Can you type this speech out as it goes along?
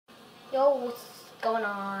Yo, what's going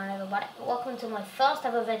on, everybody? Welcome to my first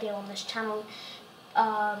ever video on this channel.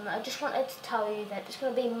 I just wanted to tell you that there's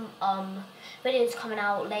going to be videos coming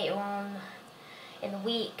out later on in the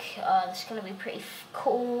week. It's going to be pretty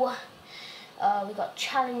cool. We've got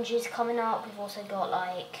challenges coming up. We've also got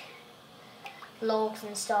like vlogs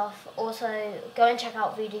and stuff. Also, go and check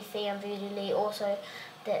out Voodoo Fee and Voodoo Lee. Also,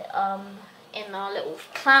 that in our little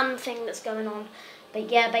clan thing that's going on. But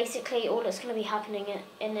yeah, basically all that's going to be happening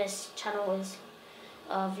in this channel is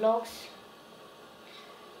vlogs,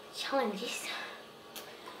 challenges,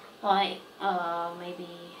 like maybe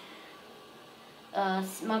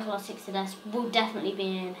Michael R6S will definitely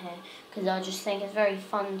be in here because I just think it's very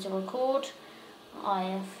fun to record. I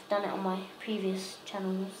have done it on my previous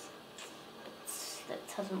channels, but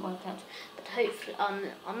that hasn't worked out. But hopefully,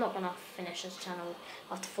 I'm not going to finish this channel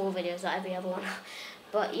after 4 videos like every other one.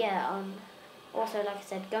 But yeah, also, like I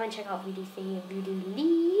said, go and check out Voodoo Fee and Voodoo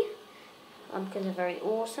Lee because they're very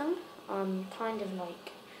awesome. Kind of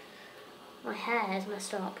like, my hair is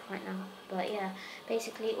messed up right now. But yeah,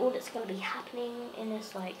 basically all that's going to be happening in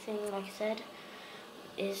this like thing, like I said,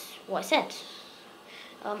 is what I said.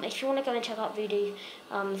 If you want to go and check out Voodoo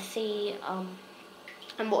Fee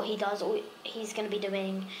and what he does, he's going to be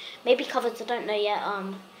doing maybe covers, I don't know yet.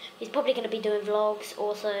 He's probably going to be doing vlogs.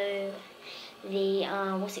 Also, the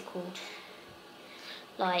what's it called?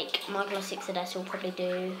 Like Michael R6S will probably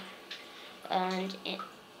do, and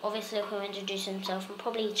obviously he'll introduce himself and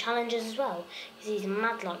probably challenges as well because he's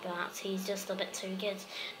mad like that. He's just a bit too good.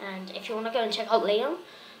 And if you want to go and check out Liam,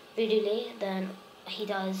 Voodoo Lee, then he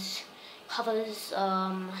does covers,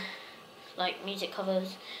 like music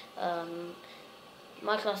covers.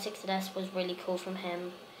 Michael R6S was really cool from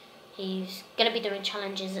him. He's gonna be doing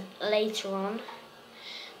challenges later on.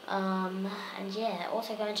 And yeah,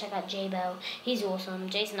 also go and check out J-Bell. He's awesome.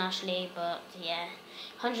 Jason Ashley, but yeah,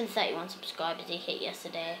 131 subscribers he hit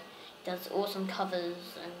yesterday. He does awesome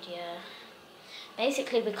covers, and yeah,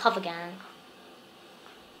 basically we're cover gang.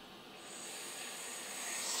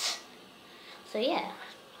 So yeah,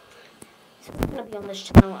 so I'm gonna be on this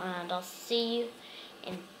channel, and I'll see you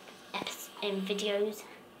in videos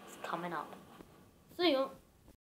coming up. See ya.